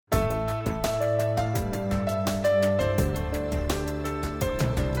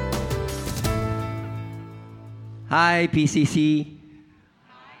Hi, PCC.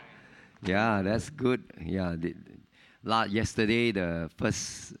 Yeah, that's good. Yeah, yesterday, the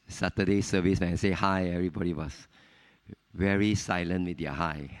first Saturday service, when I say hi, everybody was very silent with their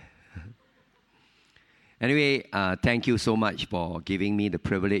hi. Anyway, thank you so much for giving me the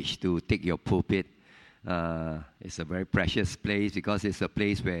privilege to take your pulpit. It's a very precious place because it's a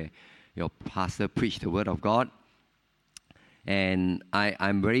place where your pastor preached the Word of God. And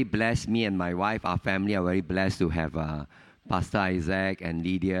I'm very blessed. Me and my wife, our family are very blessed to have Pastor Isaac and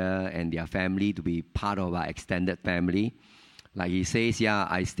Lydia and their family to be part of our extended family. Like he says, yeah,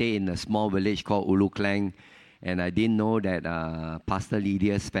 I stay in a small village called Ulu Klang, and I didn't know that Pastor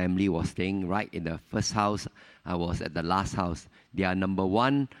Lydia's family was staying right in the first house. I was at the last house. They are number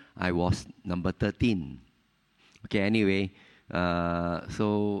 1. I was number 13. Okay, anyway,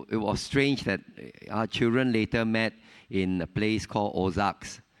 so it was strange that our children later met in a place called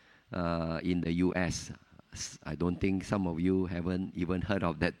Ozarks in the U.S. I don't think some of you haven't even heard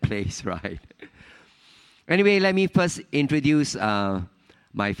of that place, right? Anyway, let me first introduce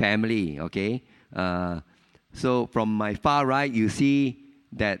my family, okay? So from my far right, you see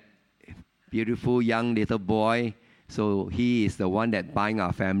that beautiful young little boy. So he is the one that binds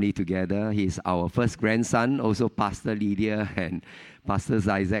our family together. He's our first grandson, also Pastor Lydia and Pastor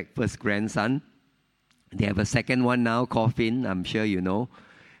Isaac, first grandson. They have a second one now, called Finn, I'm sure you know.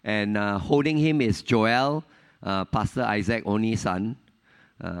 And holding him is Joel, Pastor Isaac's only son.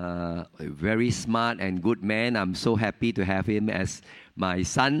 A very smart and good man. I'm so happy to have him as my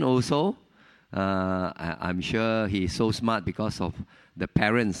son also. I'm sure he's so smart because of the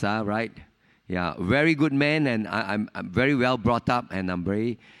parents, right? Yeah, very good man, and I'm very well brought up, and I'm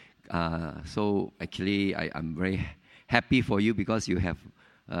very, so actually I'm very happy for you because you have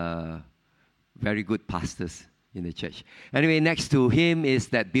very good pastors in the church. Anyway, next to him is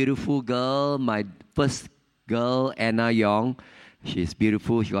that beautiful girl, my first girl, Anna Young. She's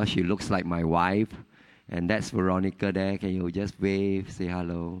beautiful because she looks like my wife. And that's Veronica there. Can you just wave, say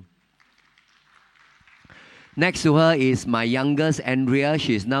hello? Next to her is my youngest, Andrea.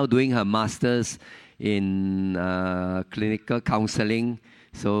 She's now doing her master's in clinical counseling.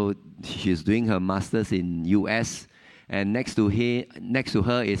 So she's doing her master's in U.S., and next to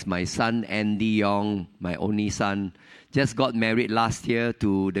her is my son, Andy Yong, my only son. Just got married last year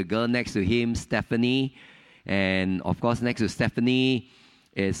to the girl next to him, Stephanie. And of course, next to Stephanie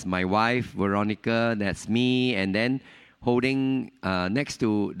is my wife, Veronica. That's me. And then holding next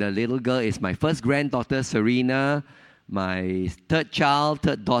to the little girl is my first granddaughter, Serena. My third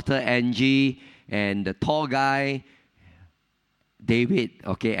daughter, Angie. And the tall guy, David,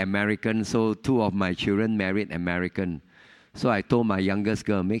 okay, American. So 2 of my children married American. So I told my youngest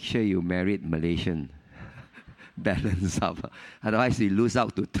girl, make sure you married Malaysian. Balance up. Otherwise, you lose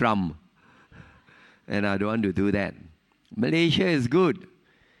out to Trump. And I don't want to do that. Malaysia is good.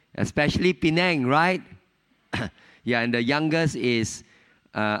 Especially Penang, right? Yeah, and the youngest is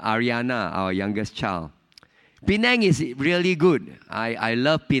Ariana, our youngest child. Penang is really good. I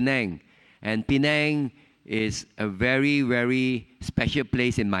love Penang. And Penang is a very, very special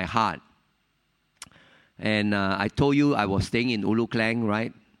place in my heart. And I told you I was staying in Ulu Klang,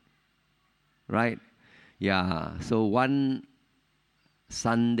 right? Right? Yeah. So one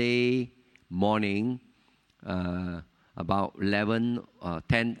Sunday morning, about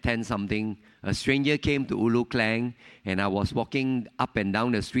 10 something, a stranger came to Ulu Klang, and I was walking up and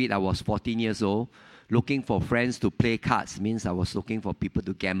down the street. I was 14 years old. Looking for friends to play cards means I was looking for people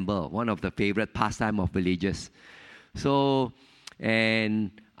to gamble, one of the favorite pastime of villagers. So,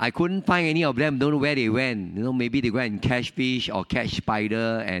 and I couldn't find any of them, don't know where they went. You know, maybe they go and catch fish or catch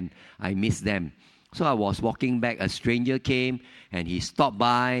spider, and I missed them. So I was walking back, a stranger came, and he stopped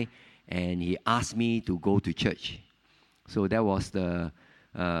by, and he asked me to go to church. So that was the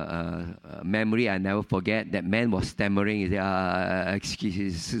memory I never forget. That man was stammering. He said,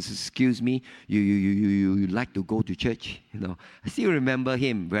 excuse me, you like to go to church? You know, I still remember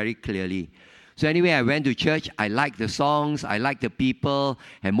him very clearly. So anyway, I went to church. I liked the songs, I liked the people,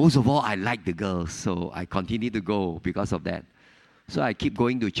 and most of all, I liked the girls. So I continued to go because of that. So I keep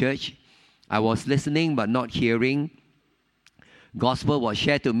going to church. I was listening but not hearing. Gospel was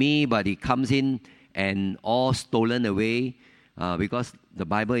shared to me, but it comes in and all stolen away. Because the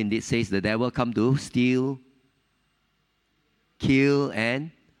Bible indeed says the devil come to steal, kill,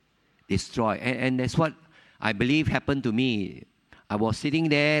 and destroy. And that's what I believe happened to me. I was sitting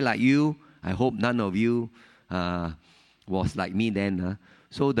there like you. I hope none of you was like me then.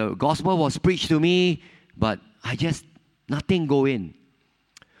 So the gospel was preached to me, but nothing go in.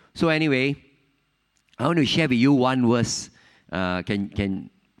 So anyway, I want to share with you one verse.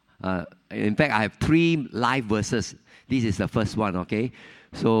 In fact, I have 3 live verses. This is the first one, okay?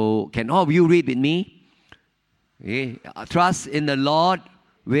 So, can all of you read with me? Okay. Trust in the Lord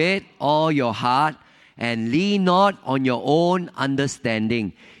with all your heart and lean not on your own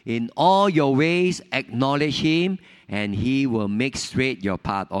understanding. In all your ways acknowledge Him, and He will make straight your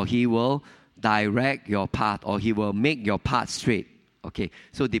path, or He will direct your path, or He will make your path straight. Okay,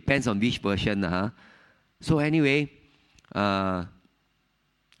 so depends on which version. So anyway,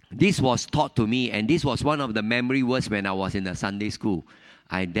 this was taught to me, and this was one of the memory words when I was in the Sunday school.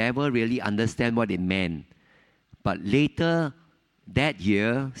 I never really understand what it meant. But later that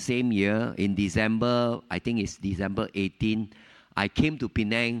year, same year, in December, I think it's December 18, I came to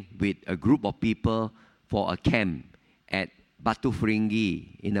Penang with a group of people for a camp at Batu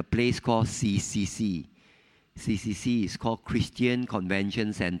Ferringhi in a place called CCC. CCC is called Christian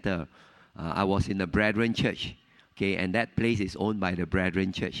Convention Center. I was in the Brethren Church, okay, and that place is owned by the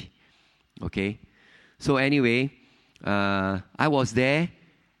Brethren Church, okay. So anyway, I was there,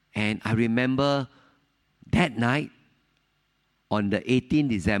 and I remember that night, on the 18th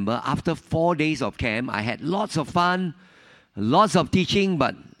December, after 4 days of camp, I had lots of fun, lots of teaching,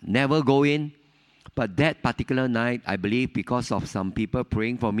 but never go in. But that particular night, I believe because of some people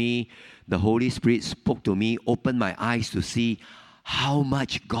praying for me, the Holy Spirit spoke to me, opened my eyes to see how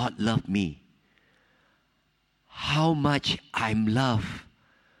much God loved me, how much I'm loved,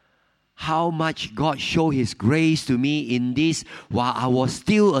 how much God showed His grace to me in this while I was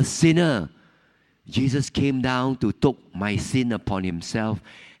still a sinner. Jesus came down to took my sin upon Himself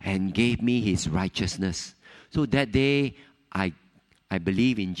and gave me His righteousness. So that day, I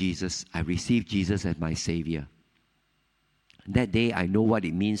believe in Jesus. I received Jesus as my Savior. That day, I know what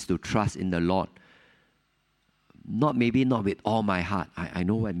it means to trust in the Lord. Maybe not with all my heart. I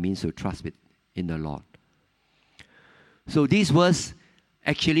know what it means to trust in the Lord. So this verse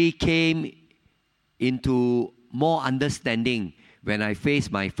actually came into more understanding when I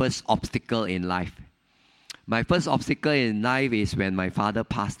faced my first obstacle in life. My first obstacle in life is when my father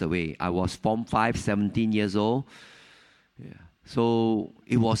passed away. I was Form 5, 17 years old. Yeah. So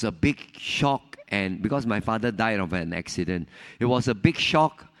it was a big shock, and because my father died of an accident, it was a big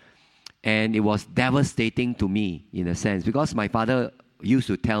shock, and it was devastating to me in a sense, because my father used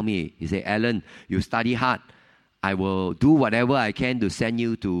to tell me, he said, "Alan, you study hard. I will do whatever I can to send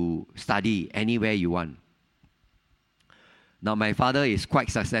you to study anywhere you want." Now, my father is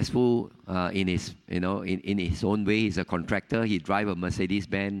quite successful in his own way. He's a contractor. He drives a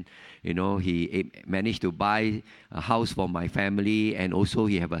Mercedes-Benz. He managed to buy a house for my family, and also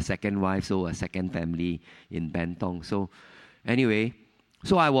he have a second wife, so a second family in Bentong. So, anyway,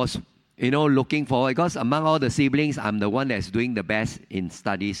 so I was, looking forward, because among all the siblings, I'm the one that's doing the best in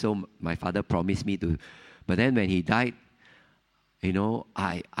studies. So my father promised me to, but then when he died,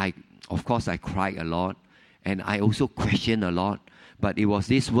 of course I cried a lot. And I also question a lot. But it was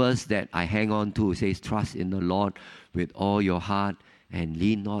this verse that I hang on to. It says, "Trust in the Lord with all your heart and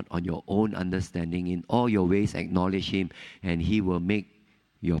lean not on your own understanding. In all your ways acknowledge Him, and He will make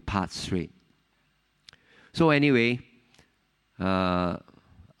your path straight." So anyway,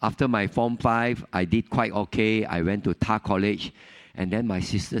 after my Form 5, I did quite okay. I went to TAR College. And then my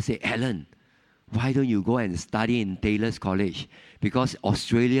sister said, "Alan, why don't you go and study in Taylor's College? Because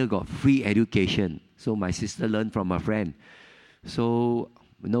Australia got free education." So my sister learned from a friend. So,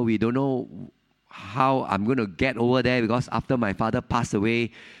 we don't know how I'm going to get over there, because after my father passed away,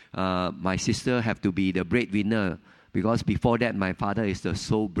 my sister have to be the breadwinner, because before that, my father is the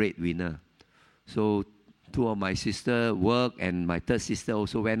sole breadwinner. So 2 of my sisters work, and my third sister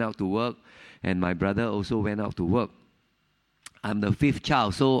also went out to work, and my brother also went out to work. I'm the 5th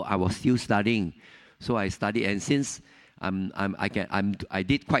child, so I was still studying. So I studied, and since I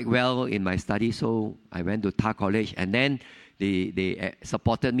did quite well in my studies, so I went to TAR College, and then they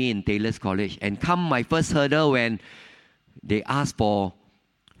supported me in Taylor's College. And come my first hurdle when they asked for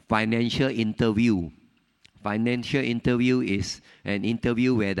financial interview. Financial interview is an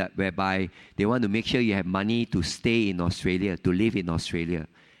interview whereby they want to make sure you have money to stay in Australia, to live in Australia.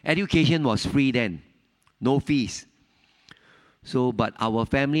 Education was free then, no fees. So, but our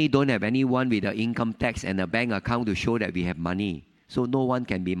family don't have anyone with an income tax and a bank account to show that we have money. So no one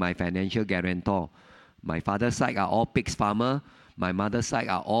can be my financial guarantor. My father's side are all pigs farmer. My mother's side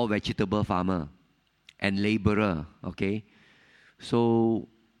are all vegetable farmer and laborer, okay? So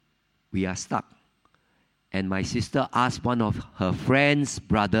we are stuck. And my sister asked one of her friend's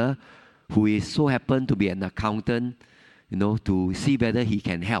brother, who is so happened to be an accountant, to see whether he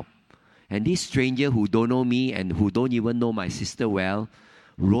can help. And this stranger who don't know me and who don't even know my sister well,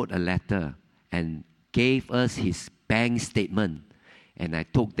 wrote a letter and gave us his bank statement And I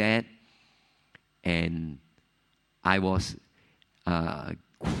took that, and I was,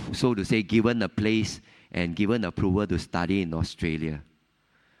 so to say, given a place and given approval to study in Australia.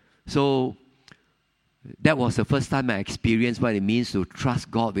 So that was the first time I experienced what it means to trust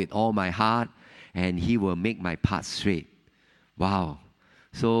God with all my heart, and He will make my path straight. Wow.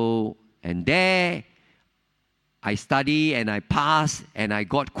 So, and there I studied and I passed, and I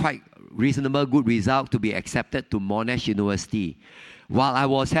got quite reasonable good result to be accepted to Monash University. While I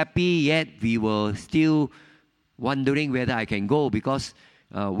was happy, yet we were still wondering whether I can go, because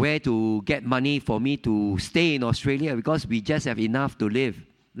where to get money for me to stay in Australia, because we just have enough to live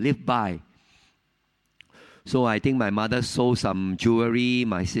by. So I think my mother sold some jewelry.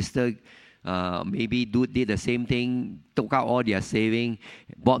 My sister maybe did the same thing, took out all their saving,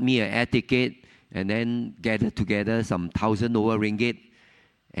 bought me an air ticket, and then gathered together some 1,000 over ringgit,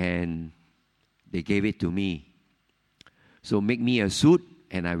 and they gave it to me. So make me a suit,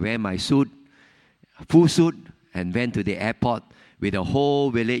 and I wear my suit, full suit, and went to the airport with the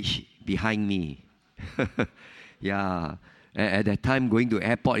whole village behind me. Yeah, at that time going to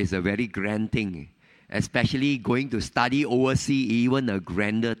airport is a very grand thing. Especially going to study overseas, even a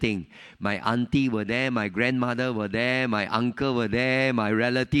grander thing. My auntie were there, my grandmother were there, my uncle were there, my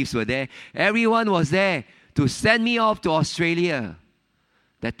relatives were there. Everyone was there to send me off to Australia.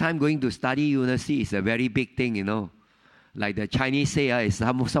 That time going to study university is a very big thing, you know. Like the Chinese say, it's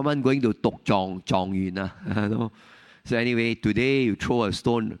someone going to Tok Chong Yun. You know? So anyway, today you throw a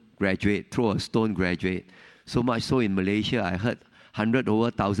stone, graduate. Throw a stone, graduate. So much so in Malaysia, I heard 100 over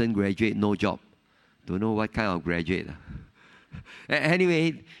 1,000 graduate, no job. Don't know what kind of graduate.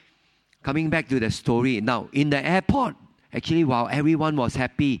 Anyway, coming back to the story. Now, in the airport, actually, while everyone was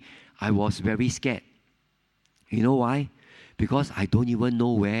happy, I was very scared. You know why? Because I don't even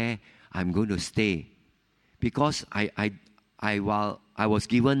know where I'm going to stay. Because while I was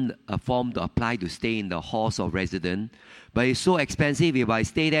given a form to apply to stay in the halls of residence, but it's so expensive. If I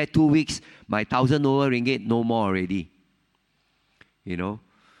stay there 2 weeks, my 1,000 over ringgit, no more already. You know?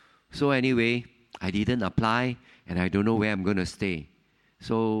 So anyway, I didn't apply, and I don't know where I'm going to stay.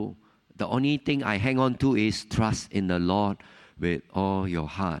 So the only thing I hang on to is trust in the Lord with all your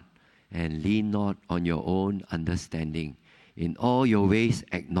heart, and lean not on your own understanding. In all your ways,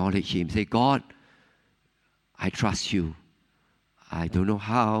 acknowledge Him. Say, God, I trust you. I don't know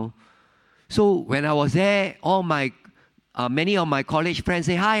how. So when I was there, many of my college friends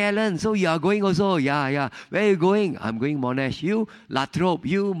say, "Hi, Alan, so you are going also?" Yeah. Where are you going? I'm going Monash. You? La Trobe.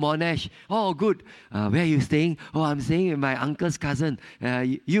 You? Monash. Oh, good. Where are you staying? Oh, I'm staying with my uncle's cousin.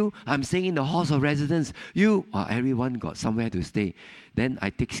 You? I'm staying in the halls of residence. You? Everyone got somewhere to stay. Then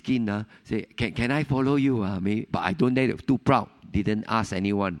I take skin. Say, can I follow you? Maybe, but I don't dare, too proud. Didn't ask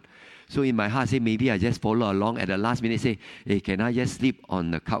anyone. So in my heart, say, maybe I just follow along. At the last minute, say, hey, can I just sleep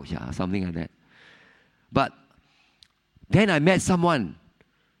on the couch? Something like that. But then I met someone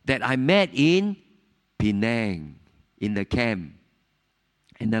that I met in Penang, in the camp.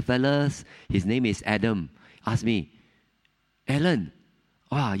 And the fellas, his name is Adam, asked me, Alan,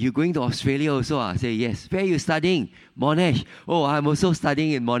 you going to Australia also? I say, yes. Where are you studying? Monash. Oh, I'm also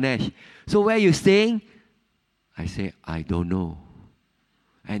studying in Monash. So where are you staying? I say, I don't know.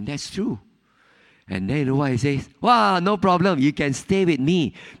 And that's true. And then you know what he says? No problem. You can stay with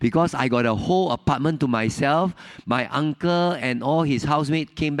me because I got a whole apartment to myself. My uncle and all his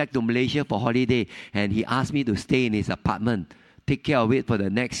housemates came back to Malaysia for holiday, and he asked me to stay in his apartment, take care of it for the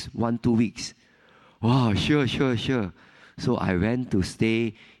next 1-2 weeks. Wow, sure. So I went to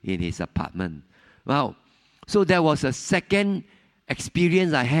stay in his apartment. Wow. So that was a second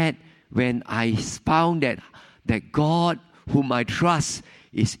experience I had when I found that God, whom I trust,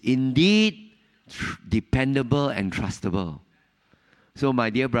 is indeed dependable and trustable. So my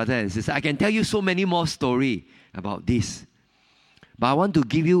dear brother and sister, I can tell you so many more stories about this. But I want to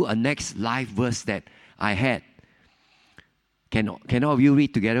give you a next life verse that I had. Can all of you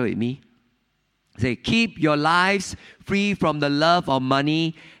read together with me? Say, keep your lives free from the love of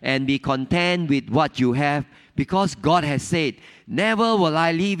money and be content with what you have, because God has said, never will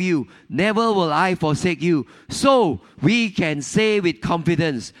I leave you, never will I forsake you. So we can say with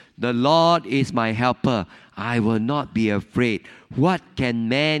confidence, the Lord is my helper. I will not be afraid. What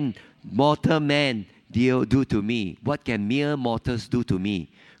can mortal man do to me? What can mere mortals do to me?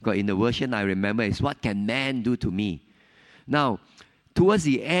 Because in the version I remember is, what can man do to me? Now, towards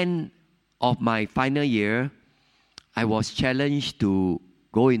the end of my final year, I was challenged to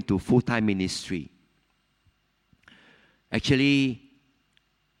go into full-time ministry. Actually,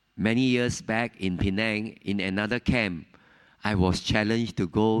 many years back in Penang, in another camp, I was challenged to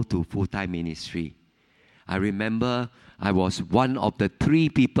go to full-time ministry. I remember I was one of the 3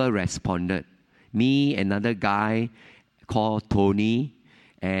 people responded. Me, another guy called Tony,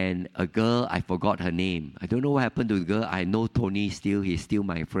 and a girl, I forgot her name. I don't know what happened to the girl. I know Tony still. He's still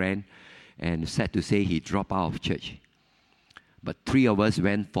my friend. And sad to say, he dropped out of church. But 3 of us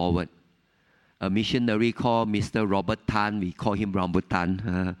went forward. A missionary called Mr. Robert Tan, we call him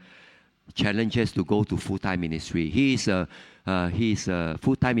Rambutan, challenges to go to full-time ministry. He's a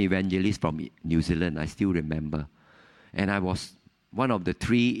full-time evangelist from New Zealand, I still remember. And I was one of the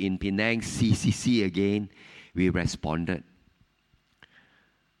 3 in Penang, CCC again. We responded.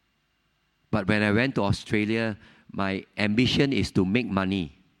 But when I went to Australia, my ambition is to make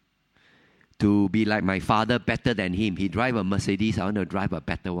money, to be like my father, better than him. He drive a Mercedes, I want to drive a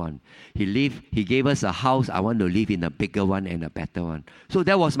better one. He gave us a house, I want to live in a bigger one and a better one. So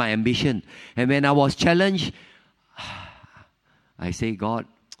that was my ambition. And when I was challenged, I say, God,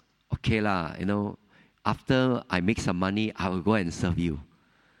 okay lah, after I make some money, I will go and serve you.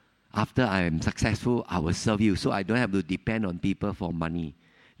 After I am successful, I will serve you, so I don't have to depend on people for money.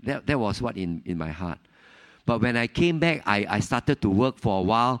 That was what in my heart. But when I came back, I started to work for a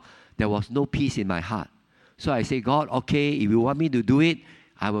while. There was no peace in my heart. So I say, God, okay, if you want me to do it,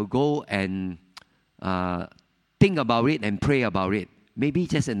 I will go and think about it and pray about it. Maybe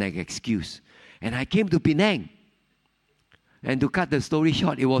just an excuse. And I came to Penang. And to cut the story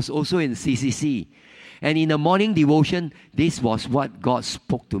short, it was also in CCC. And in the morning devotion, this was what God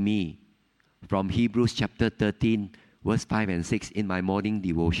spoke to me from Hebrews chapter 13, verse 5 and 6 in my morning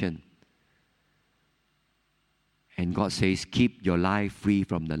devotion. And God says, keep your life free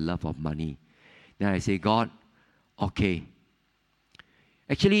from the love of money. Then I say, God, okay.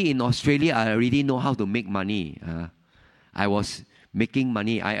 Actually, in Australia, I already know how to make money. I was making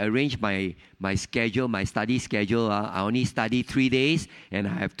money. I arranged my schedule, my study schedule. I only study 3 days, and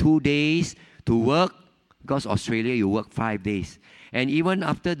I have 2 days to work. Because Australia, you work 5 days. And even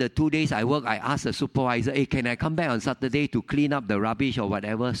after the 2 days I work, I ask the supervisor, hey, can I come back on Saturday to clean up the rubbish or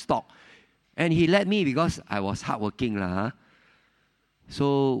whatever stock? And he let me because I was hardworking.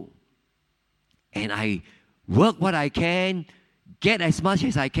 So, and I work what I can, get as much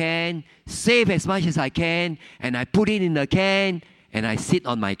as I can, save as much as I can, and I put it in the can, and I sit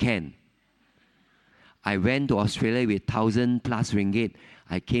on my can. I went to Australia with 1,000 plus ringgit.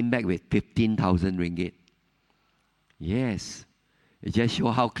 I came back with 15,000 ringgit. Yes, it just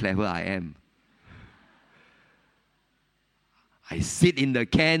shows how clever I am. I sit in the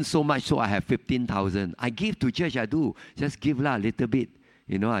can so much so I have 15,000. I give to church, I do. Just give a little bit.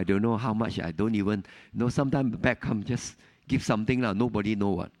 I don't know how much. I don't even know. Sometimes back home, just give something. Nobody know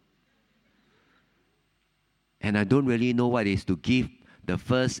what. And I don't really know what it is to give the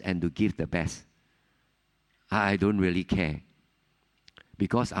first and to give the best. I don't really care.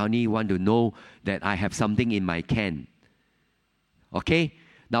 Because I only want to know that I have something in my can. Okay?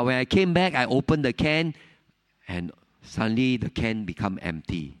 Now when I came back, I opened the can and suddenly the can become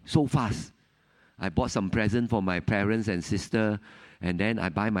empty. So fast. I bought some present for my parents and sister, and then I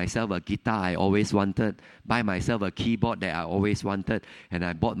buy myself a guitar I always wanted, buy myself a keyboard that I always wanted, and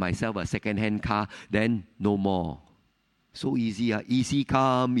I bought myself a second-hand car, then no more. So easy. Easy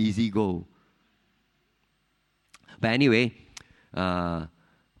come, easy go. But anyway,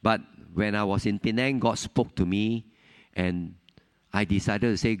 but when I was in Penang, God spoke to me, and I decided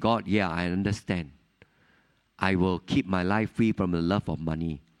to say, God, yeah, I understand. I will keep my life free from the love of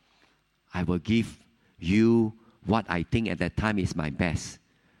money. I will give you what I think at that time is my best.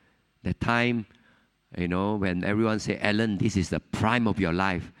 The time, when everyone say, Alan, this is the prime of your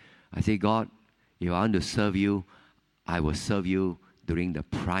life. I say, God, if I want to serve you, I will serve you during the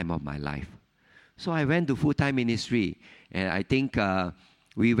prime of my life. So I went to full-time ministry, and I think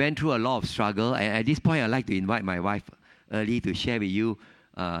we went through a lot of struggle. And at this point, I'd like to invite my wife early to share with you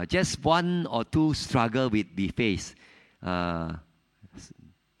just 1 or 2 struggle we face.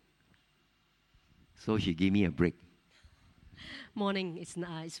 So she gave me a break. Morning. It's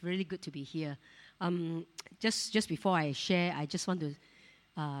really good to be here. Just before I share, I just want to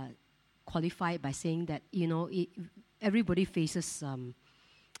qualify by saying that everybody faces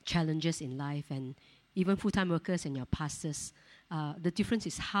challenges in life, and even full-time workers and your pastors. The difference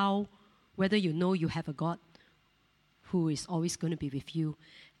is whether you have a God who is always going to be with you.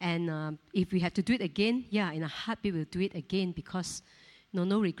 And if we have to do it again, in a heartbeat we'll do it again, because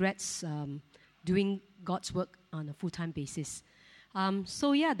no regrets doing God's work on a full-time basis.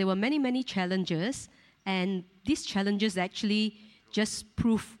 There were many challenges, and these challenges actually just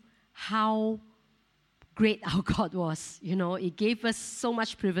prove how great our God was. It gave us so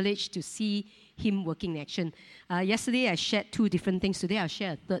much privilege to see Him working in action. Yesterday I shared 2 different things. Today I'll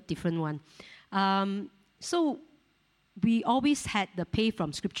share a third different one. So we always had the pay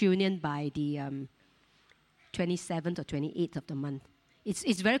from Scripture Union by the 27th or 28th of the month.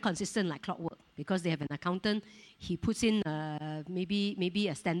 It's very consistent like clockwork because they have an accountant. He puts in maybe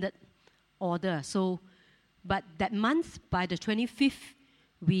a standard order. So, but that month, by the 25th,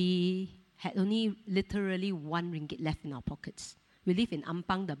 we had only literally 1 ringgit left in our pockets. We live in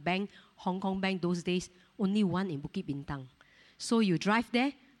Ampang, the bank, Hong Kong bank those days, only one in Bukit Bintang. So you drive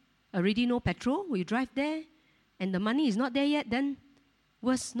there, already no petrol, you drive there, and the money is not there yet, then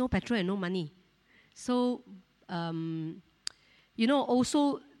worse, no petrol and no money. So,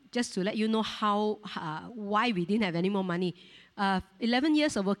 also just to let you know why we didn't have any more money. 11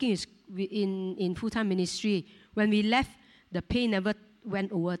 years of working in full-time ministry. When we left, the pay never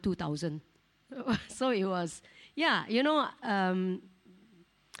went over 2,000. So it was,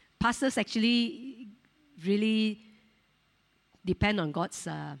 pastors actually really depend on God's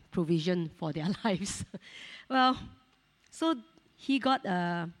provision for their lives. Well, so he got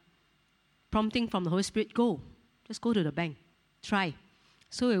a prompting from the Holy Spirit, just go to the bank, try.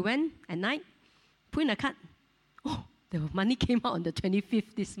 So we went at night, put in a card. Oh, the money came out on the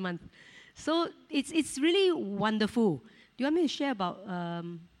 25th this month. So it's really wonderful. Do you want me to share about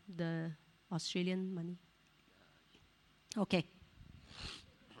the Australian money? Okay.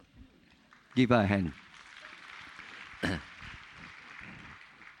 Give her a hand.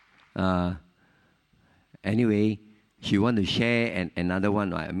 Anyway, she want to share another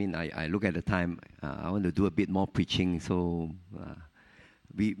one. I look at the time. I want to do a bit more preaching. So,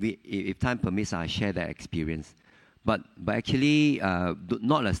 if time permits, I'll share that experience. But actually,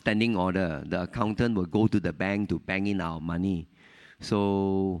 not a standing order. The accountant will go to the bank to bank in our money.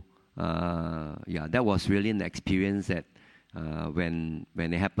 So, that was really an experience that when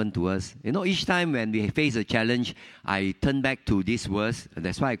it happened to us. Each time when we face a challenge, I turn back to this verse.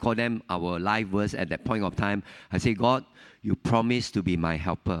 That's why I call them our life verse at that point of time. I say, God, you promised to be my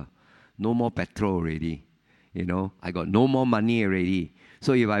helper. No more petrol already. I got no more money already.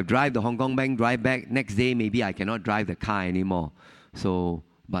 So if I drive the Hong Kong bank, drive back, next day maybe I cannot drive the car anymore. So,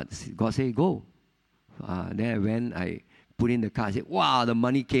 but God said, go. Then when I put in the car, I said, wow, the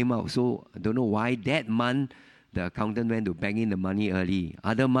money came out. So I don't know why that month, the accountant went to bank in the money early.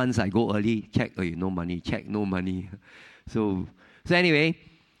 Other months I go early, check, no money, check, no money. So anyway,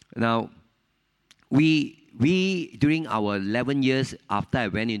 now we during our 11 years after I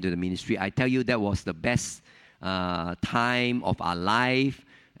went into the ministry, I tell you that was the best time of our life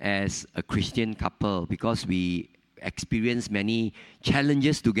as a Christian couple because we experienced many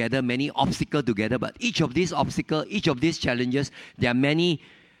challenges together, many obstacles together. But each of these obstacles, each of these challenges, there are many.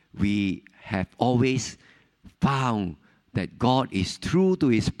 We have always found that God is true to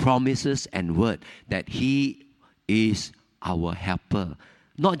His promises and word, that He is our helper,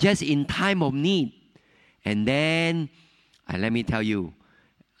 not just in time of need. And then, let me tell you,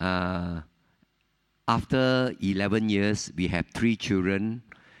 after 11 years, we have 3 children,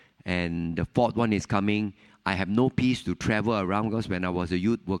 and the 4th one is coming. I have no peace to travel around because when I was a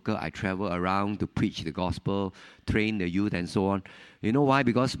youth worker, I travel around to preach the gospel, train the youth and so on. You know why?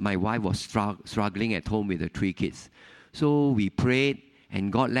 Because my wife was struggling at home with the 3 kids. So we prayed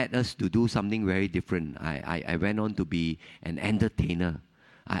and God led us to do something very different. I went on to be an entertainer.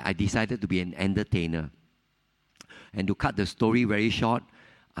 I decided to be an entertainer. And to cut the story very short,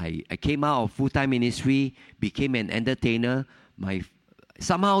 I came out of full-time ministry, became an entertainer.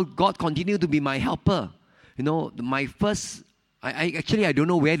 Somehow God continued to be my helper. My first, I don't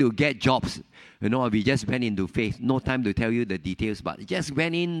know where to get jobs. We just went into faith. No time to tell you the details, but just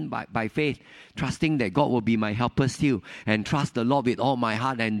went in by faith, trusting that God will be my helper still, and trust the Lord with all my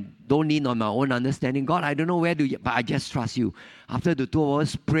heart and don't lean on my own understanding. God, I don't know where to, but I just trust you. After the 2 of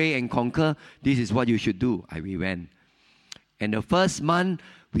us pray and conquer, this is what you should do. We went. And the first month,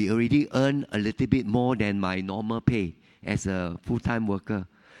 we already earned a little bit more than my normal pay as a full-time worker.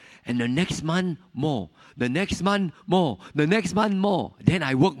 And the next month, more. The next month, more. The next month, more. Then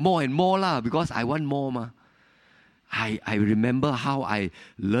I work more and more because I want more. I remember how I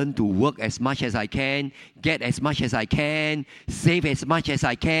learned to work as much as I can, get as much as I can, save as much as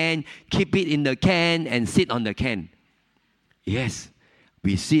I can, keep it in the can and sit on the can. Yes,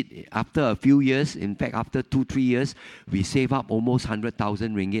 we sit after a few years. In fact, after 2-3 years, we save up almost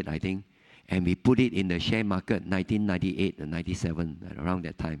 100,000 ringgit, I think. And we put it in the share market, 1998 and 97, around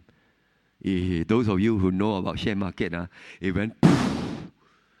that time. Those of you who know about share market, it went poof,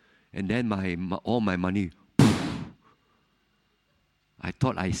 and then all my money, poof. I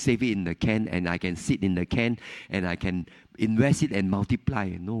thought I save it in the can and I can sit in the can and I can invest it and multiply.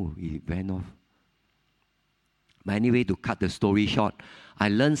 No, it went off. But anyway, to cut the story short, I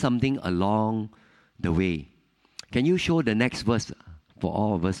learned something along the way. Can you show the next verse for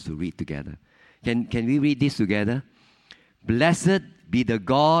all of us to read together? Can we read this together? Blessed be the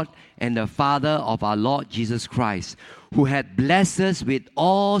God and the Father of our Lord Jesus Christ, who had blessed us with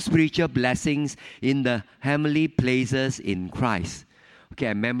all spiritual blessings in the heavenly places in Christ. Okay,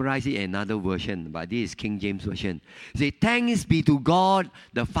 I memorized it in another version, but this is King James Version. Say, thanks be to God,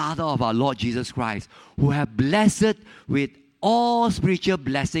 the Father of our Lord Jesus Christ, who have blessed with all spiritual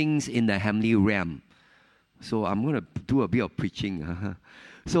blessings in the heavenly realm. So I'm going to do a bit of preaching.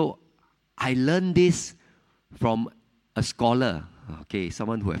 So I learned this from a scholar, okay,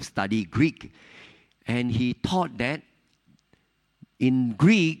 someone who has studied Greek. And he taught that in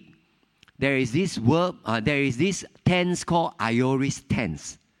Greek, there is this verb, there is this tense called aorist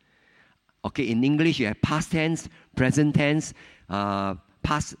tense. Okay, in English you have past tense, present tense,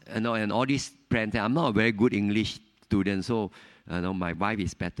 past, and all these present. I'm not a very good English student, so my wife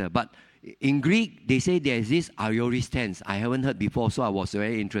is better. But in Greek, they say there is this aorist tense. I haven't heard before, so I was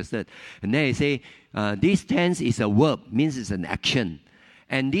very interested. And then they say this tense is a verb, means it's an action.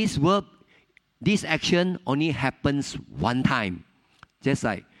 And this verb, this action only happens one time. Just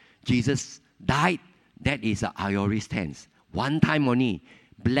like Jesus died, that is an aorist tense. One time only.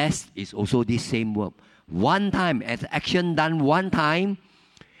 Blessed is also this same verb. One time, as action done one time,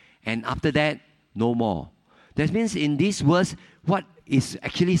 and after that, no more. That means in this verse, what is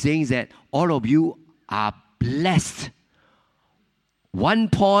actually saying is that all of you are blessed. One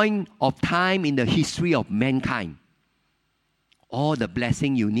point of time in the history of mankind. All the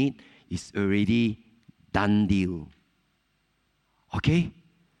blessing you need is already done deal. Okay?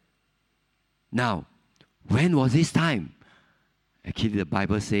 Now, when was this time? Actually, the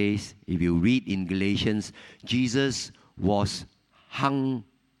Bible says, if you read in Galatians, Jesus was hung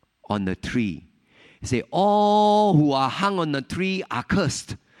on the tree. It says, all who are hung on the tree are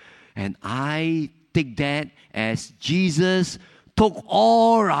cursed. And I take that as Jesus took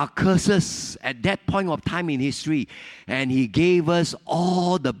all our curses at that point of time in history, and He gave us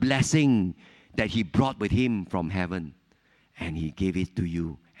all the blessing that He brought with Him from heaven. And He gave it to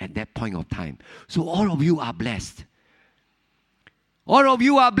you at that point of time. So all of you are blessed. All of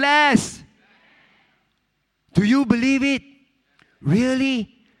you are blessed. Do you believe it?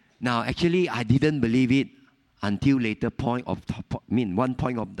 Really? Now, actually, I didn't believe it until one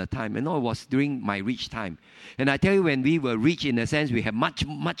point of the time. And it was during my rich time. And I tell you, when we were rich, in a sense, we had much,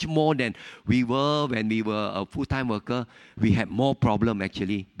 much more than we were when we were a full-time worker. We had more problem,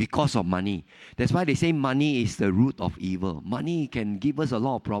 actually, because of money. That's why they say money is the root of evil. Money can give us a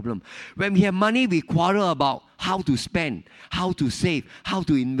lot of problem. When we have money, we quarrel about how to spend, how to save, how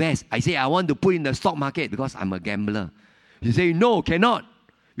to invest. I say, I want to put in the stock market because I'm a gambler. You say, no, cannot.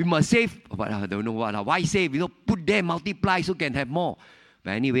 We must save, but I don't know what. Why save? Put there, multiply so can have more.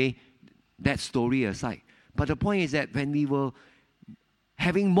 But anyway, that story aside. But the point is that when we were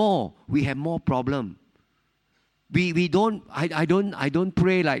having more, we have more problem. I don't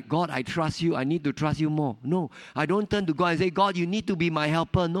pray like, God, I trust you. I need to trust you more. No, I don't turn to God and say, God, you need to be my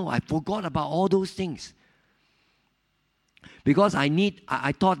helper. No, I forgot about all those things. Because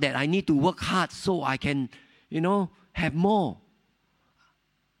I thought that I need to work hard so I can, have more.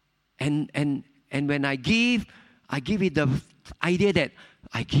 And when I give it the idea that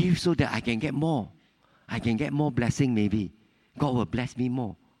I give so that I can get more. I can get more blessing maybe. God will bless me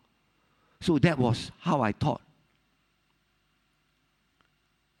more. So that was how I thought.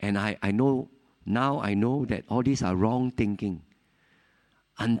 And I know that all these are wrong thinking.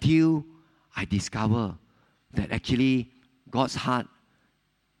 Until I discover that actually God's heart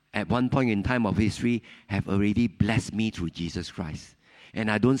at one point in time of history have already blessed me through Jesus Christ. And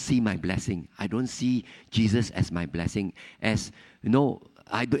I don't see my blessing. I don't see Jesus as my blessing.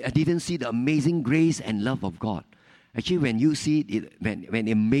 I didn't see the amazing grace and love of God. Actually, when you see it, when it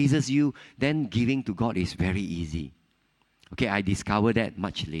amazes you, then giving to God is very easy. Okay, I discovered that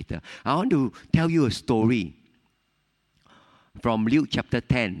much later. I want to tell you a story from Luke chapter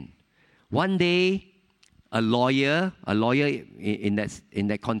 10. One day, a lawyer in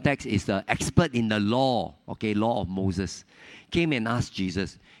that context is the expert in the law, law of Moses, came and asked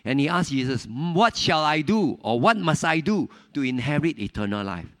Jesus. And he asked Jesus, what shall I do, or what must I do to inherit eternal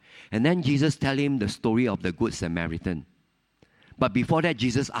life? And then Jesus tell him the story of the Good Samaritan. But before that,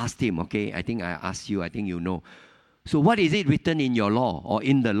 Jesus asked him, I think I asked you, I think you know. So what is it written in your law, or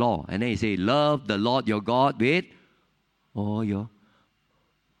in the law? And then he say, love the Lord your God with all your...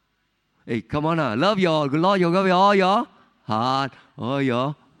 Hey, come on now. Love your Lord your God with all your heart, all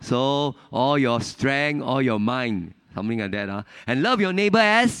your soul, all your strength, all your mind. Something like that. And love your neighbor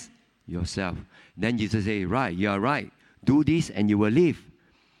as yourself. Then Jesus say, right, you are right. Do this and you will live.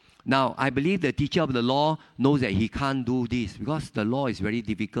 Now, I believe the teacher of the law knows that he can't do this because the law is very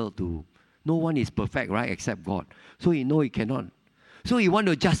difficult to. No one is perfect, right, except God. So he knows he cannot. So he want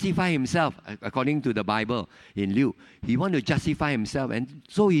to justify himself, according to the Bible in Luke. He want to justify himself. And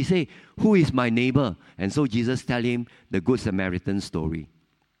so he say, who is my neighbor? And so Jesus tell him the Good Samaritan story.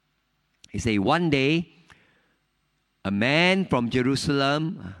 He say, one day, a man from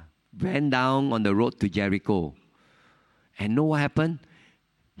Jerusalem went down on the road to Jericho. And know what happened?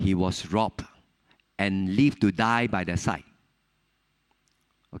 He was robbed and left to die by the side.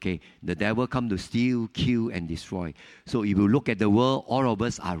 Okay, the devil come to steal, kill, and destroy. So if you look at the world, all of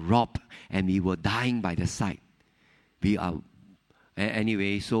us are robbed and we were dying by the side. We are,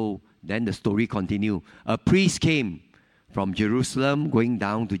 anyway, so then the story continue. A priest came from Jerusalem going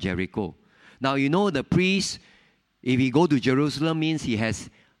down to Jericho. Now, you know the priest, if he go to Jerusalem, means he has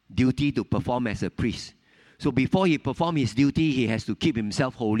duty to perform as a priest. So before he perform his duty, he has to keep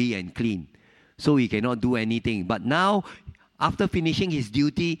himself holy and clean. So he cannot do anything. But now, after finishing his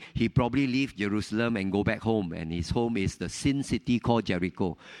duty, he probably leave Jerusalem and go back home. And his home is the sin city called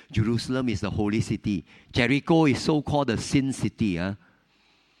Jericho. Jerusalem is the holy city. Jericho is so-called the sin city.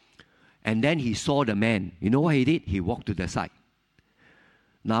 And then he saw the man. You know what he did? He walked to the side.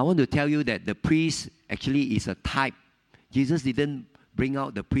 Now I want to tell you that the priest actually is a type. Jesus didn't bring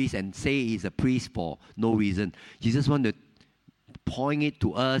out the priest and say he's a priest for no reason. Jesus wanted to point it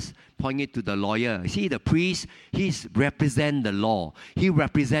to us, point it to the lawyer. See, the priest, he represent the law. He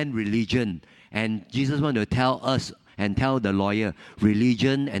represent religion. And Jesus wanted to tell us and tell the lawyer,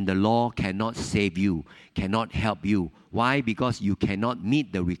 religion and the law cannot save you, cannot help you. Why? Because you cannot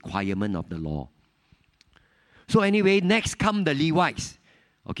meet the requirement of the law. So anyway, next come the Levites.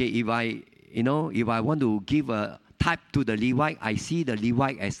 Okay, if I want to give a type to the Levite, I see the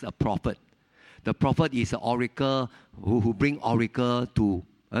Levite as a prophet. The prophet is an oracle who bring oracle to,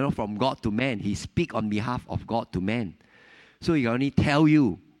 from God to man. He speak on behalf of God to man. So he only tell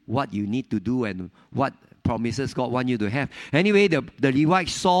you what you need to do and what promises God want you to have. Anyway, the Levite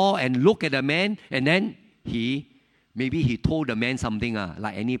saw and looked at the man, and then maybe he told the man something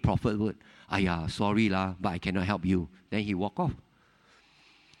like any prophet would. Sorry lah, but I cannot help you. Then he walk off.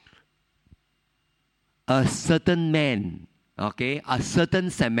 A certain man, a certain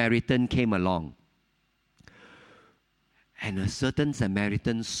Samaritan came along. And a certain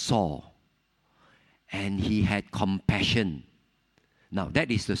Samaritan saw. And he had compassion. Now,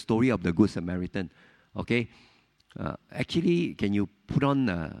 that is the story of the Good Samaritan. Okay? Actually, can you put on...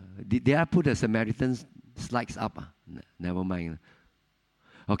 did I put the Samaritan slides up? Never mind.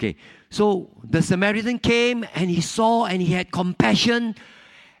 Okay. So, the Samaritan came and he saw and he had compassion.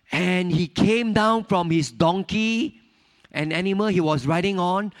 And he came down from his donkey, an animal he was riding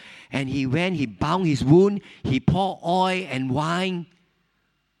on, and he bound his wound, he poured oil and wine.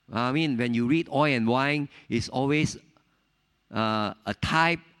 I mean, when you read oil and wine, it's always a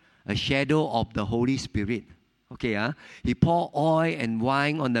type, a shadow of the Holy Spirit. Okay, he poured oil and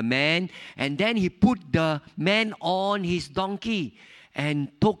wine on the man, and then he put the man on his donkey and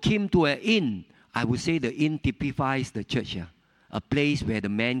took him to an inn. I would say the inn typifies the church, a place where the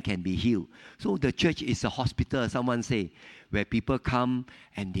man can be healed. So the church is a hospital, someone say, where people come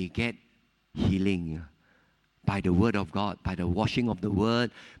and they get healing by the word of God, by the washing of the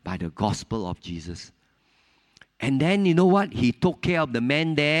word, by the gospel of Jesus. And then, you know what? He took care of the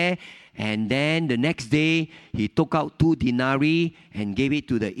man there, and then the next day, he took out 2 denarii and gave it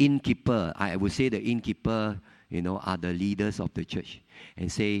to the innkeeper. I would say the innkeeper, are the leaders of the church. And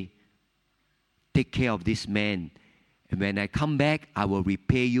say, take care of this man. And when I come back, I will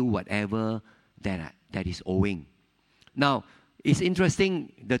repay you whatever that is owing. Now, it's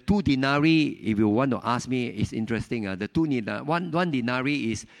interesting, the 2 denarii, if you want to ask me, it's interesting. The 2 one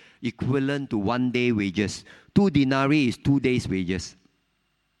denarii is equivalent to 1 day wages. 2 denarii is 2 days wages.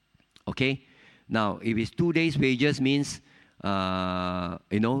 Okay? Now, if it's 2 days wages means,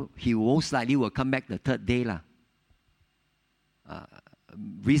 he most likely will come back the 3rd day.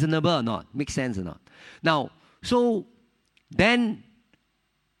 Reasonable or not? Makes sense or not? Now, so then,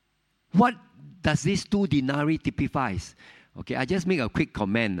 what does this 2 denarii typifies? Okay, I just make a quick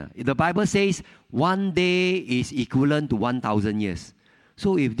comment. The Bible says 1 day is equivalent to 1,000 years.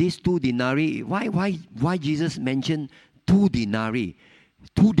 So if these 2 denarii, why Jesus mentioned 2 denarii?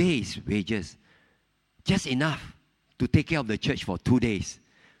 2 days wages. Just enough to take care of the church for 2 days.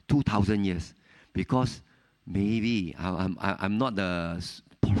 2,000 years. Because maybe, I'm not the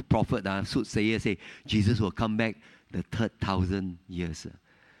prophet, soothsayer say, Jesus will come back the 3,000 years.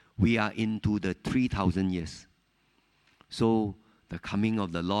 We are into the 3,000 years. So the coming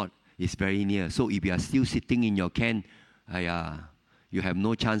of the Lord is very near. So if you are still sitting in your camp, you have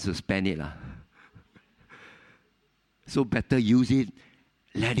no chance to spend it. So better use it,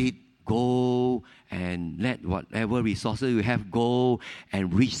 let it go, and let whatever resources you have go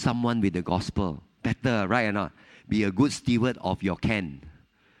and reach someone with the gospel. Better, right or not? Be a good steward of your can.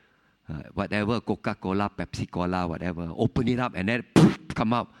 Whatever, Coca-Cola, Pepsi-Cola, whatever. Open it up and let it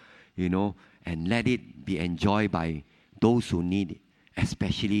come up, and let it be enjoyed by those who need it,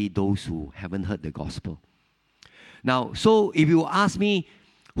 especially those who haven't heard the gospel. Now, so if you ask me,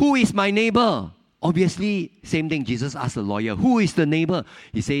 who is my neighbor? Obviously, same thing. Jesus asked the lawyer, who is the neighbor?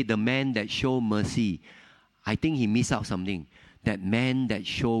 He said, the man that show mercy. I think he missed out something. That man that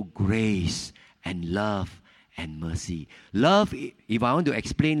show grace and love and mercy. Love, if I want to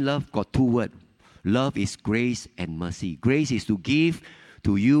explain love, got two words. Love is grace and mercy. Grace is to give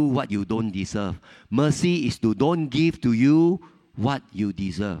to you what you don't deserve. Mercy is to don't give to you what you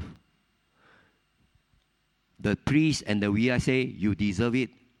deserve. The priest and the VI say, you deserve it.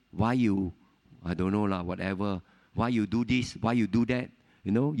 Why you, I don't know lah, whatever. Why you do this? Why you do that?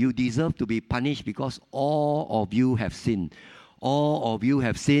 You deserve to be punished because all of you have sinned. All of you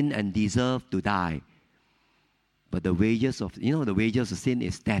have sinned and deserve to die. But the wages of, the wages of sin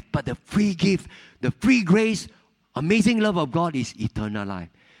is death. But the free gift, the free grace, amazing love of God is eternal life.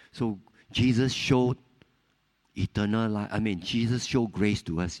 So Jesus showed eternal life. Jesus showed grace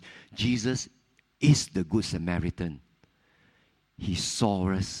to us. Jesus is the Good Samaritan. He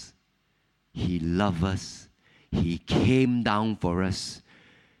saw us. He loved us. He came down for us.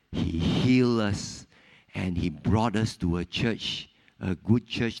 He healed us. And He brought us to a church, a good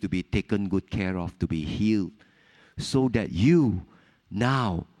church to be taken good care of, to be healed. So that you,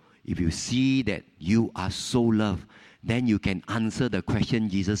 now, if you see that you are so loved, then you can answer the question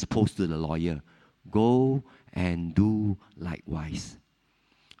Jesus posed to the lawyer. Go and do likewise.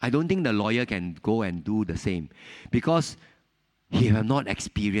 I don't think the lawyer can go and do the same because he have not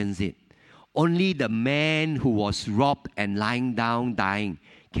experienced it. Only the man who was robbed and lying down dying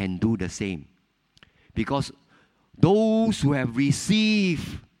can do the same. Because those who have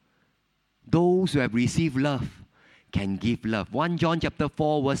received love can give love. 1 John chapter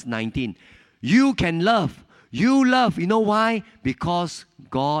 4 verse 19. You can love. You love. You know why? Because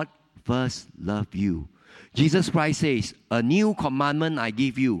God first loved you. Jesus Christ says, a new commandment I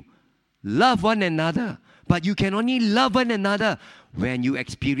give you. Love one another. But you can only love one another when you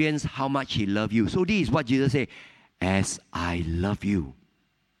experience how much He loves you. So this is what Jesus said. As I love you.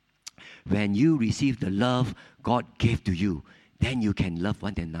 When you receive the love God gave to you, then you can love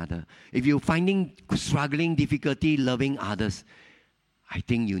one another. If you're finding struggling, difficulty loving others, I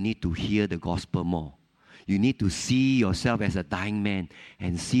think you need to hear the gospel more. You need to see yourself as a dying man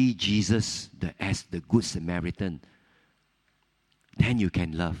and see Jesus as the Good Samaritan. Then you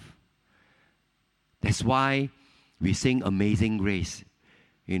can love. That's why we sing Amazing Grace.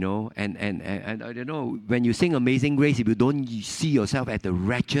 And I don't know, when you sing Amazing Grace, if you don't see yourself as the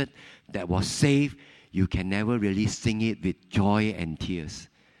wretched that was saved, you can never really sing it with joy and tears.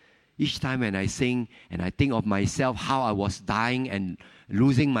 Each time when I sing and I think of myself, how I was dying and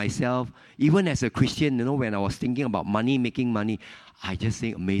losing myself, even as a Christian, when I was thinking about money, making money, I just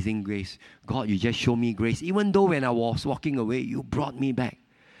say Amazing Grace. God, you just show me grace. Even though when I was walking away, you brought me back.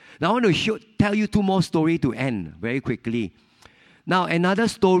 Now I want to tell you two more stories to end very quickly. Now, another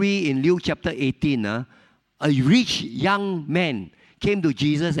story in Luke chapter 18, a rich young man came to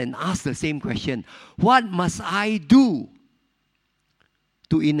Jesus and asked the same question. What must I do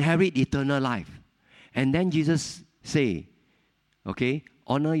to inherit eternal life? And then Jesus say,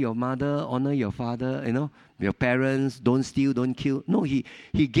 honor your mother, honor your father, your parents, don't steal, don't kill. No, he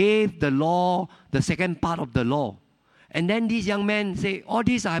gave the law, the second part of the law. And then this young man say, all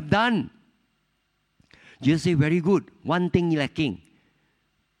this I've done. Jesus say, very good. One thing lacking.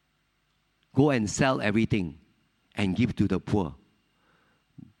 Go and sell everything and give to the poor.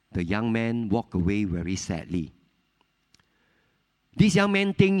 The young man walked away very sadly. This young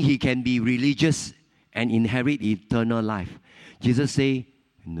man think he can be religious and inherit eternal life. Jesus say,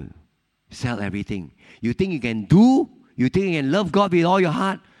 no, sell everything. You think you can do? You think you can love God with all your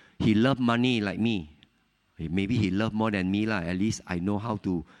heart? He loved money like me. Maybe he loved more than me. At least I know how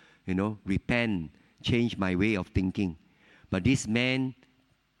to, repent, change my way of thinking. But this man,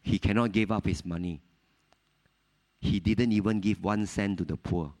 he cannot give up his money. He didn't even give 1 cent to the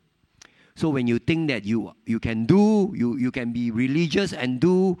poor. So when you think that you can do, you can be religious and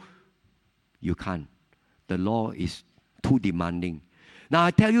do, you can't. The law is too demanding. Now I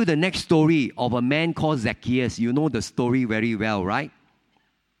tell you the next story of a man called Zacchaeus. You know the story very well, right?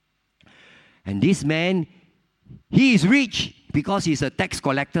 And this man, he is rich because he's a tax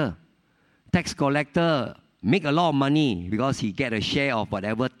collector. Tax collector make a lot of money because he get a share of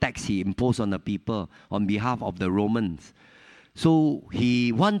whatever tax he imposed on the people on behalf of the Romans. So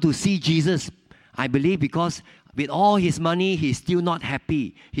he want to see Jesus, I believe, because with all his money, he's still not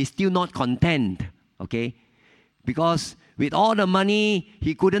happy. He's still not content, okay? Because with all the money,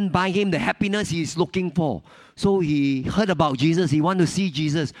 he couldn't buy him the happiness he's looking for. So he heard about Jesus. He wanted to see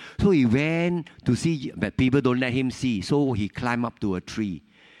Jesus. So he went to see, but people don't let him see. So he climbed up to a tree.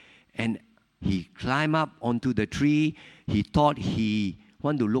 And he climbed up onto the tree. He thought he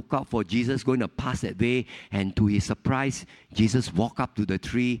wanted to look out for Jesus going to pass that way. And to his surprise, Jesus walked up to the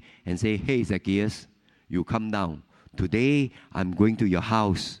tree and said, "Hey, Zacchaeus, you come down. Today, I'm going to your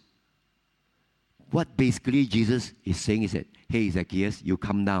house." What basically Jesus is saying is that, "Hey, Zacchaeus, you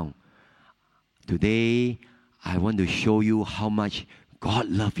come down. Today, I want to show you how much God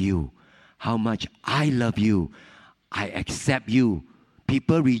loves you, how much I love you. I accept you.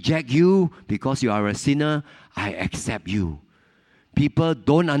 People reject you because you are a sinner. I accept you. People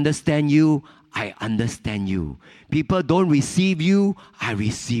don't understand you. I understand you. People don't receive you. I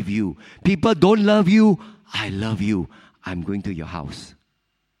receive you. People don't love you. I love you. I'm going to your house."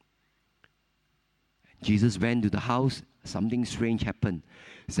 Jesus went to the house. Something strange happened.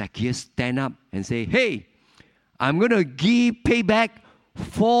 Zacchaeus stand up and say, "Hey, I'm going to pay back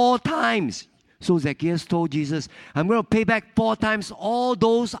 4 times. So Zacchaeus told Jesus, "I'm going to pay back 4 times all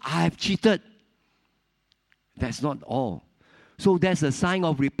those I've cheated." That's not all. So that's a sign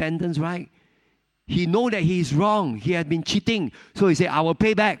of repentance, right? He know that he is wrong. He had been cheating. So he said, "I will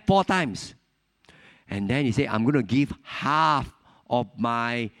pay back 4 times. And then he said, "I'm going to give half of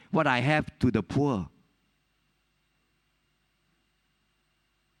what I have to the poor."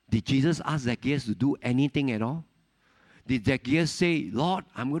 Did Jesus ask Zacchaeus to do anything at all? Did Zacchaeus say, "Lord,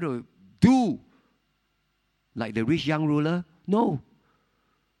 I'm going to do like the rich young ruler"? No.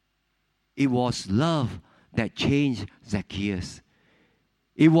 It was love that changed Zacchaeus.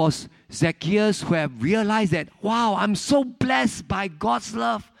 It was Zacchaeus who have realized that, wow, I'm so blessed by God's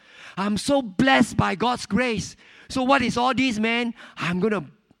love. I'm so blessed by God's grace. So what is all this, man? I'm going to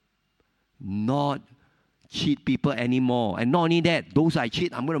not cheat people anymore. And not only that, those I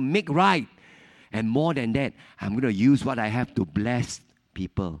cheat, I'm going to make right. And more than that, I'm going to use what I have to bless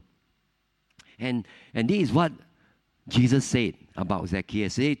people. And this is what Jesus said about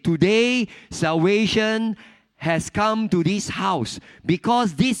Zacchaeus. He said, "Today, salvation has come to this house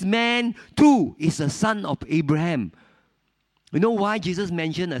because this man too is a son of Abraham." You know why Jesus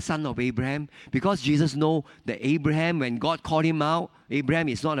mentioned a son of Abraham? Because Jesus knows that Abraham, when God called him out, Abraham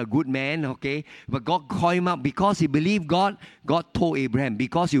is not a good man, okay? But God called him out because he believed God. God told Abraham,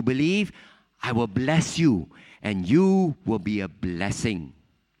 "Because you believe, I will bless you and you will be a blessing."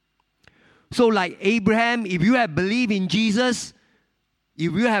 So like Abraham, if you have believed in Jesus,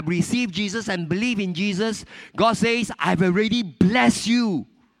 if you have received Jesus and believe in Jesus, God says, "I've already blessed you.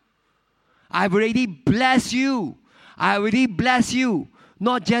 I've already blessed you. I already bless you."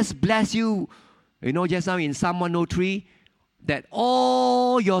 Not just bless you, just now in Psalm 103, that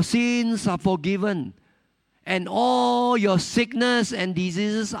all your sins are forgiven and all your sickness and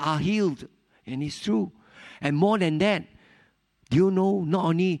diseases are healed. And it's true. And more than that, do you know, not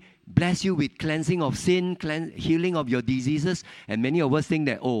only bless you with cleansing of sin, healing of your diseases, and many of us think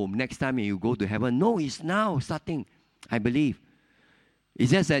that, oh, next time you go to heaven. No, it's now starting, I believe.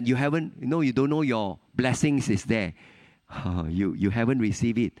 It's just that you don't know your blessings is there. You haven't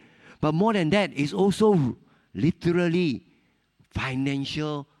received it. But more than that, it's also literally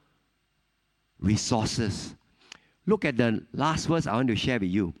financial resources. Look at the last verse I want to share with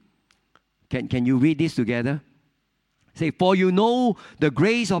you. Can you read this together? Say, "For you know the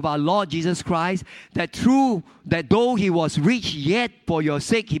grace of our Lord Jesus Christ, that though he was rich, yet for your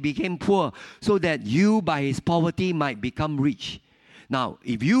sake he became poor, so that you by his poverty might become rich." Now,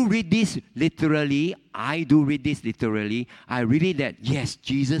 if you read this literally, I do read this literally, I read it that, yes,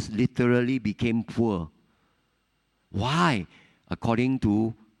 Jesus literally became poor. Why? According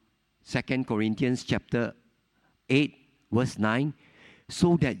to 2 Corinthians chapter 8, verse 9,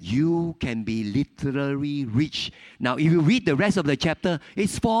 so that you can be literally rich. Now, if you read the rest of the chapter,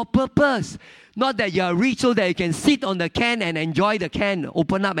 it's for a purpose. Not that you are rich so that you can sit on the can and enjoy the can,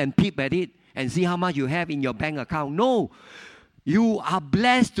 open up and peep at it and see how much you have in your bank account. No. You are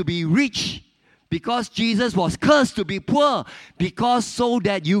blessed to be rich because Jesus was cursed to be poor, because so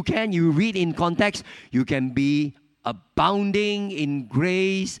that you read in context, you can be abounding in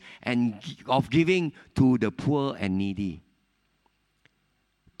grace and of giving to the poor and needy,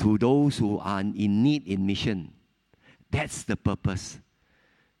 to those who are in need in mission. That's the purpose.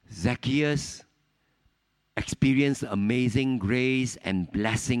 Zacchaeus experienced amazing grace and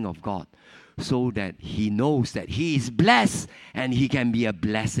blessing of God. so that he knows that he is blessed and he can be a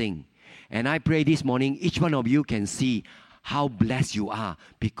blessing. And I pray this morning, each one of you can see how blessed you are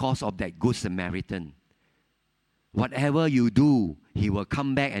because of that Good Samaritan. Whatever you do, he will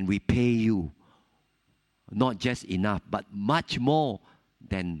come back and repay you. Not just enough, but much more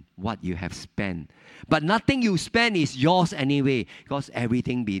than what you have spent. But nothing you spend is yours anyway, because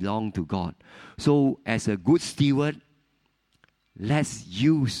everything belongs to God. So as a good steward, let's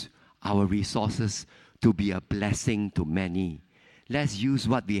use our resources to be a blessing to many. Let's use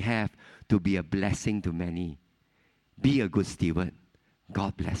what we have to be a blessing to many. Be a good steward.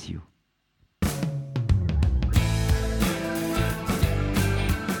 God bless you.